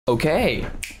Okay,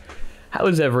 how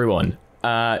is everyone?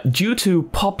 Due to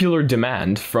popular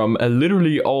demand from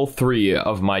literally all three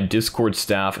of my Discord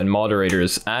staff and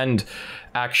moderators, and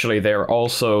actually they're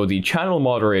also the channel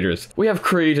moderators, we have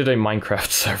created a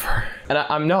Minecraft server. And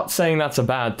I'm not saying that's a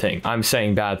bad thing, I'm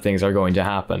saying bad things are going to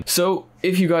happen. So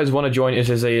if you guys want to join, it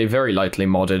is a very lightly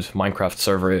modded Minecraft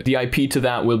server. The IP to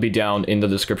that will be down in the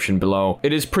description below.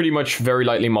 It is pretty much very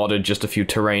lightly modded, just a few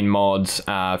terrain mods,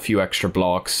 a few extra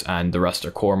blocks, and the rest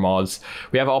are core mods.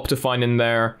 We have Optifine in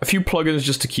there, a few plugins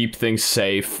just to keep things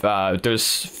safe.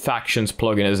 There's Factions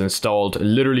plugin is installed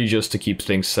literally just to keep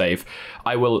things safe.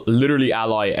 I will literally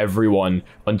ally everyone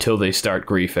until they start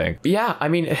griefing. But yeah, I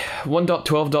mean,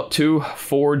 1.12.2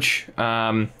 Forge,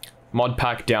 mod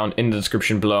pack down in the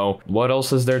description below. What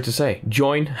else is there to say?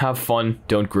 Join, have fun,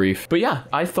 don't grief. But yeah,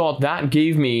 I thought that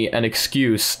gave me an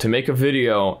excuse to make a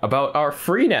video about our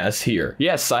Freenas here.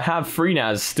 Yes, I have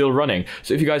Freenas still running.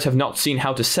 So if you guys have not seen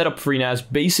how to set up Freenas,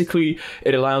 basically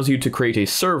it allows you to create a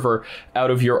server out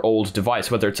of your old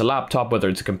device, whether it's a laptop, whether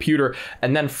it's a computer,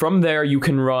 and then from there you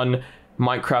can run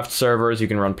Minecraft servers, you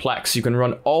can run Plex, you can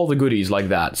run all the goodies like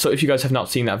that. So if you guys have not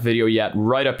seen that video yet,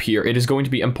 right up here, it is going to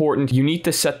be important. You need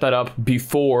to set that up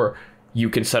before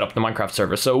you can set up the Minecraft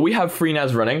server. So we have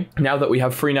Freenas running. Now that we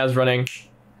have Freenas running,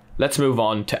 let's move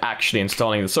on to actually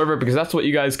installing the server, because that's what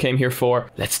you guys came here for.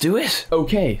 Let's do it.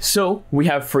 Okay, so we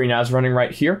have Freenas running right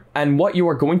here. And what you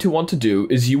are going to want to do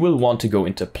is you will want to go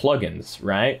into plugins,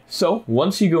 right? So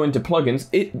once you go into plugins,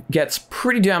 it gets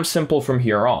pretty damn simple from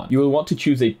here on. You will want to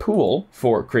choose a pool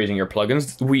for creating your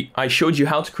plugins. I showed you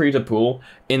how to create a pool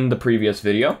in the previous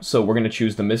video. So we're going to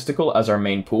choose the Mystical as our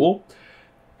main pool.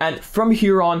 And from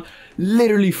here on,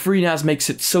 literally Freenas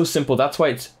makes it so simple. That's why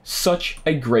it's such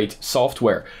a great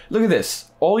software. Look at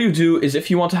this. All you do is if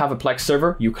you want to have a Plex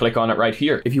server, you click on it right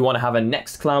here. If you want to have a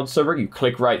Nextcloud server, you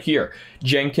click right here.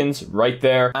 Jenkins right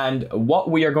there. And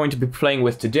what we are going to be playing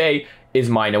with today is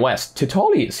MineOS.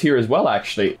 Tutali is here as well,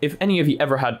 actually. If any of you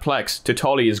ever had Plex,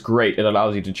 Tutali is great. It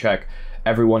allows you to check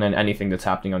everyone and anything that's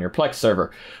happening on your Plex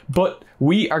server. But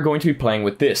we are going to be playing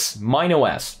with this,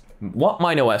 MineOS. What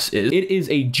MineOS is, it is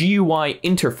a GUI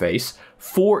interface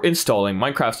for installing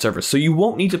Minecraft servers. So you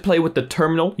won't need to play with the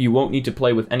terminal, you won't need to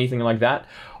play with anything like that.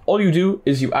 All you do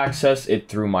is you access it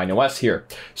through MineOS here.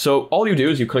 So all you do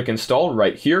is you click install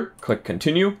right here, click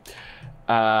continue.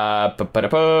 It's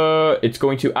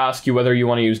going to ask you whether you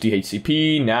want to use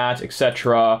DHCP, NAT,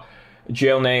 etc.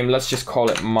 Jail name, let's just call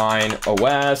it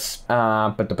MineOS.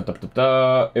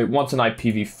 It wants an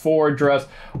IPv4 address.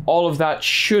 All of that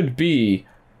should be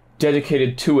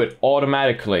dedicated to it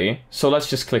automatically. So let's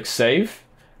just click save.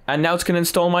 And now it's going to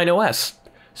install MineOS.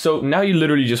 So now you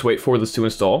literally just wait for this to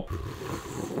install.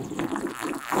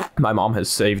 My mom has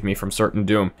saved me from certain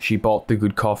doom. She bought the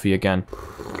good coffee again.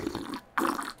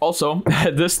 Also,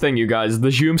 this thing, you guys, the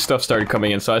Zoom stuff started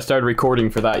coming in, so I started recording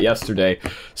for that yesterday.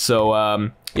 So,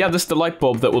 yeah, this is the light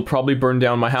bulb that will probably burn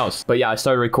down my house. But yeah, I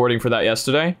started recording for that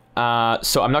yesterday.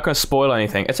 So I'm not going to spoil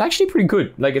anything. It's actually pretty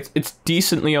good. Like, it's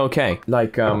decently okay.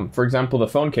 Like, for example, the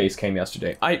phone case came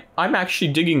yesterday. I'm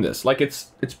actually digging this. Like,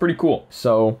 it's pretty cool.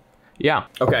 So yeah.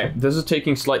 Okay, this is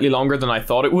taking slightly longer than I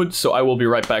thought it would, so I will be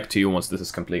right back to you once this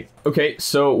is complete. Okay,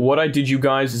 so what I did, you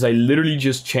guys, is I literally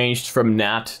just changed from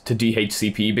NAT to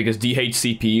DHCP, because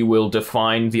DHCP will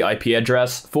define the IP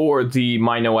address for the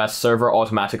MineOS server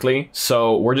automatically.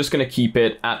 So we're just going to keep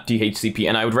it at DHCP,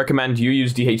 and I would recommend you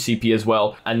use DHCP as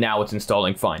well, and now it's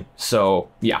installing fine. So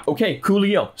yeah. Okay,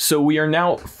 coolio. So we are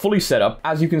now fully set up.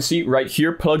 As you can see right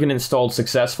here, plugin installed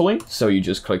successfully. So you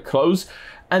just click close.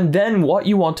 And then what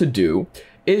you want to do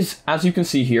is, as you can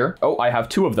see here, oh, I have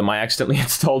two of them. I accidentally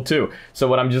installed two. So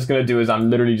what I'm just going to do is I'm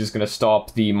literally just going to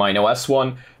stop the MineOS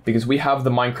one, because we have the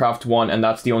Minecraft one, and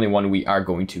that's the only one we are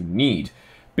going to need.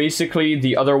 Basically,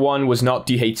 the other one was not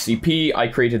DHCP. I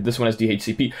created this one as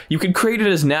DHCP. You can create it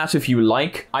as NAT if you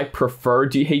like. I prefer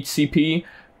DHCP,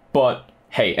 but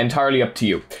hey, entirely up to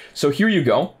you. So here you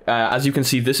go. As you can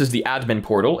see, this is the admin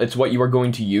portal. It's what you are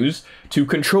going to use to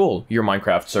control your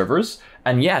Minecraft servers.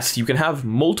 And yes, you can have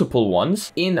multiple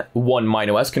ones in one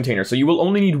MineOS container. So you will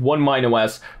only need one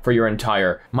MineOS for your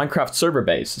entire Minecraft server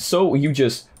base. So you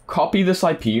just copy this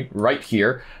IP right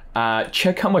here.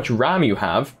 Check how much RAM you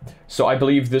have. So I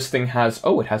believe this thing has,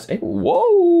 oh, it has a,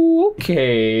 whoa,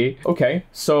 okay. Okay,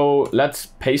 so let's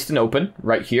paste and open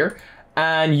right here.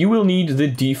 And you will need the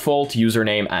default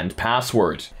username and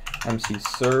password. MC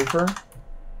server.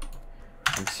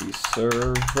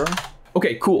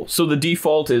 Okay, cool. So the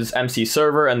default is MC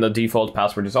server, and the default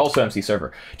password is also MC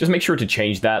server. Just make sure to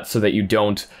change that so that you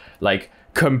don't like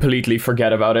completely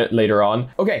forget about it later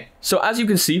on. Okay, so as you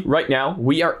can see right now,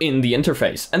 we are in the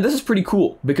interface. And this is pretty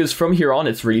cool because from here on,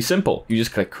 it's really simple. You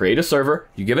just click create a server,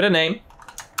 you give it a name,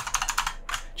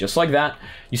 just like that.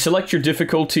 You select your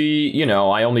difficulty, you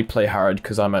know, I only play hard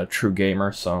because I'm a true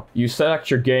gamer, so. You select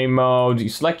your game mode, you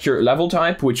select your level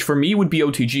type, which for me would be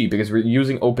OTG because we're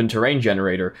using Open Terrain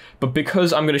Generator. But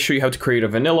because I'm going to show you how to create a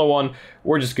vanilla one,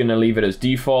 we're just going to leave it as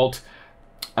default.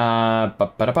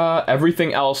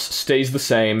 Everything else stays the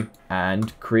same,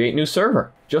 and create new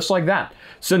server, just like that.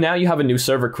 So now you have a new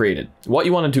server created. What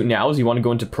you want to do now is you want to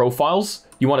go into profiles.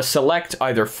 You want to select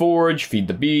either Forge, Feed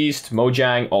the Beast,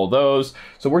 Mojang, all those.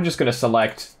 So we're just going to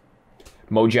select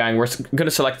Mojang. We're going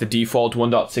to select the default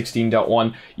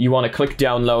 1.16.1. You want to click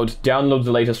download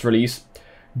the latest release,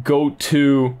 go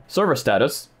to server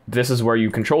status. This is where you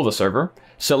control the server.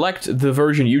 Select the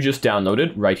version you just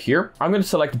downloaded right here. I'm going to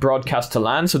select broadcast to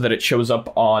LAN so that it shows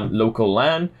up on local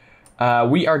LAN.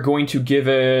 We are going to give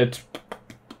it,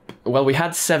 well, we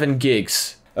had 7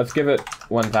 gigs. Let's give it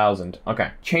 1000.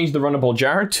 Okay. Change the runnable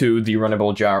jar to the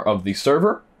runnable jar of the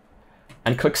server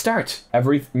and click start.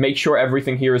 Make sure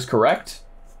everything here is correct.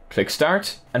 Click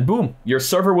start and boom, your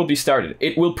server will be started.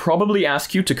 It will probably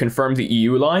ask you to confirm the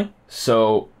EULAI.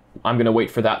 So I'm going to wait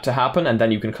for that to happen and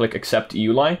then you can click accept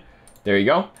EULAI. There you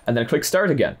go. And then click start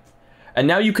again. And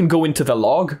now you can go into the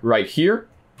log right here.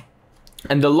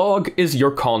 And the log is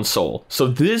your console. So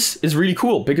this is really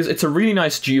cool because it's a really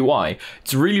nice GUI.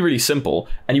 It's really, really simple.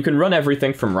 And you can run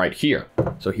everything from right here.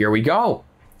 So here we go.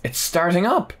 It's starting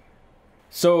up.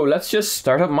 So let's just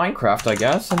start up Minecraft, I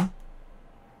guess, and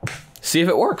see if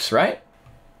it works, right?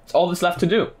 It's all that's left to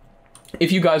do.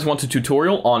 If you guys want a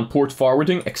tutorial on port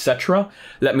forwarding, etc.,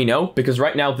 let me know, because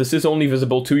right now this is only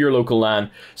visible to your local LAN.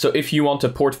 So if you want to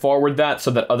port forward that so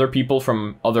that other people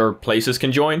from other places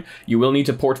can join, you will need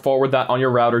to port forward that on your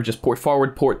router. Just port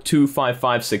forward port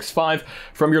 25565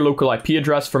 from your local IP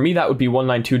address. For me, that would be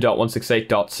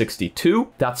 192.168.62.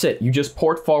 That's it. You just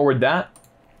port forward that,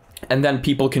 and then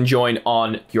people can join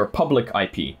on your public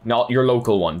IP, not your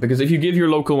local one. Because if you give your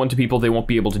local one to people, they won't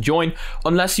be able to join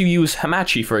unless you use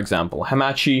Hamachi, for example.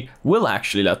 Hamachi will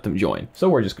actually let them join. So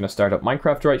we're just going to start up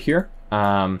Minecraft right here.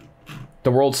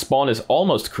 The world spawn is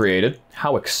almost created.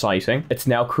 How exciting. It's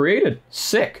now created.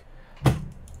 Sick.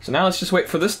 So now let's just wait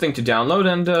for this thing to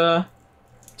download and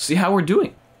see how we're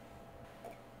doing.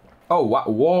 Oh, wow.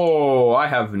 Whoa, I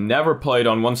have never played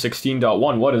on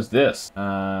 1.16.1. What is this?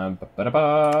 No,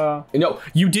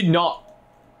 you did not.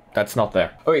 That's not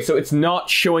there. Okay, so it's not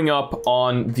showing up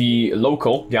on the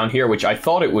local down here, which I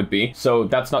thought it would be. So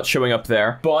that's not showing up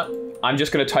there. But I'm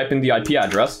just going to type in the IP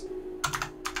address.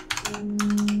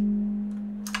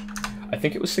 I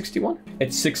think it was 61.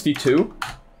 It's 62.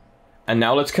 And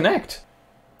now let's connect.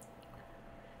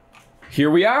 Here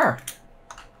we are.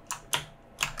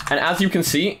 And as you can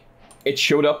see, it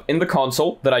showed up in the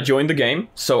console that I joined the game,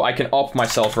 so I can opt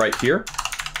myself right here.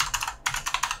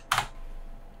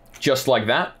 Just like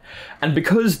that. And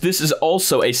because this is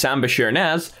also a Samba Share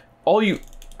NAS, all you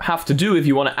have to do if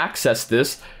you want to access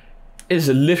this is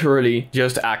literally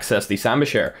just access the Samba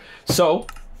Share. So,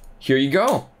 here you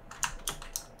go.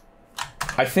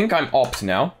 I think I'm opt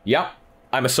now. Yeah,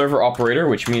 I'm a server operator,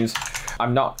 which means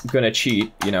I'm not gonna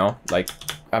cheat, you know, like,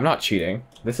 I'm not cheating.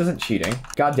 This isn't cheating.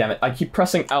 God damn it. I keep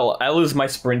pressing L. L is my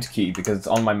sprint key because it's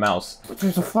on my mouse. But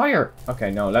there's a fire.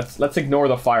 Okay, no, let's ignore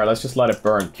the fire. Let's just let it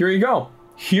burn. Here you go.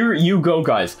 Here you go,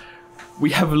 guys. We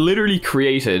have literally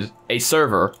created a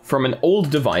server from an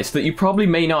old device that you probably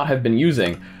may not have been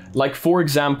using. Like, for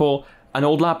example, an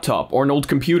old laptop or an old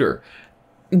computer.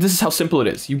 This is how simple it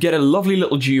is. You get a lovely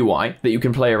little GUI that you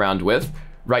can play around with.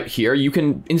 Right here, you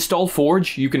can install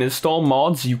Forge, you can install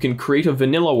mods, you can create a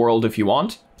vanilla world if you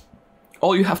want.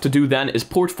 All you have to do then is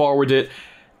port forward it,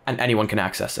 and anyone can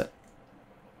access it.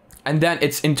 And then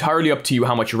it's entirely up to you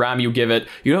how much RAM you give it.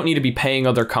 You don't need to be paying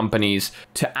other companies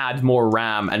to add more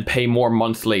RAM and pay more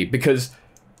monthly, because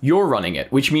you're running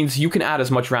it, which means you can add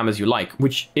as much RAM as you like,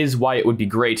 which is why it would be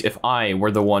great if I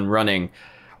were the one running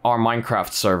our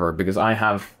Minecraft server, because I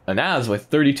have a NAS with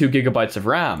 32 gigabytes of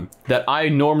RAM that I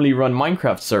normally run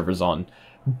Minecraft servers on.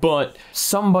 But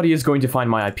somebody is going to find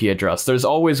my IP address. There's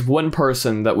always one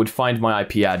person that would find my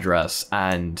IP address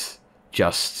and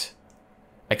just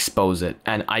expose it.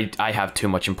 And I have too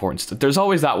much importance. There's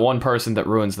always that one person that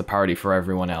ruins the party for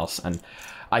everyone else, and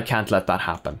I can't let that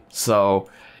happen. So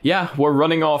yeah, we're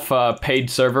running off a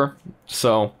paid server,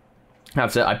 so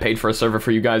that's it. I paid for a server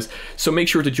for you guys. So make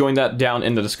sure to join that down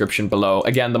in the description below.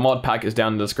 Again, the mod pack is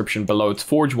down in the description below. It's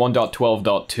Forge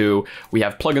 1.12.2. We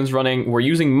have plugins running. We're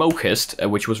using Mokist,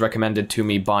 which was recommended to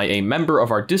me by a member of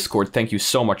our Discord. Thank you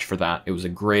so much for that. It was a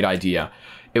great idea.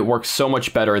 It works so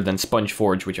much better than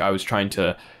SpongeForge, which I was trying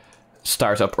to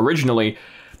start up originally.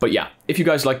 But yeah, if you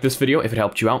guys liked this video, if it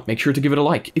helped you out, make sure to give it a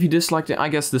like. If you disliked it, I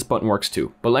guess this button works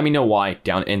too. But let me know why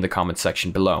down in the comments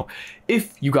section below.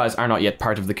 If you guys are not yet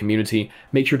part of the community,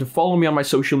 make sure to follow me on my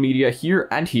social media here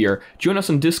and here. Join us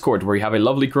on Discord, where we have a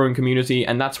lovely growing community,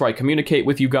 and that's where I communicate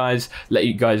with you guys, let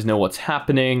you guys know what's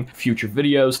happening, future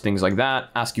videos, things like that,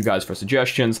 ask you guys for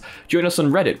suggestions. Join us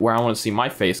on Reddit, where I want to see my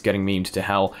face getting memed to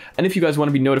hell. And if you guys want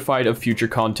to be notified of future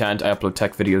content, I upload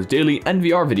tech videos daily and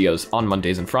VR videos on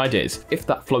Mondays and Fridays. If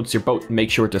that floats your boat,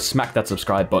 make sure to smack that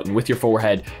subscribe button with your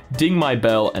forehead, ding my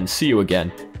bell, and see you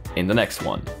again in the next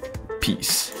one.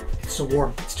 Peace. It's so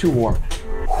warm. It's too warm.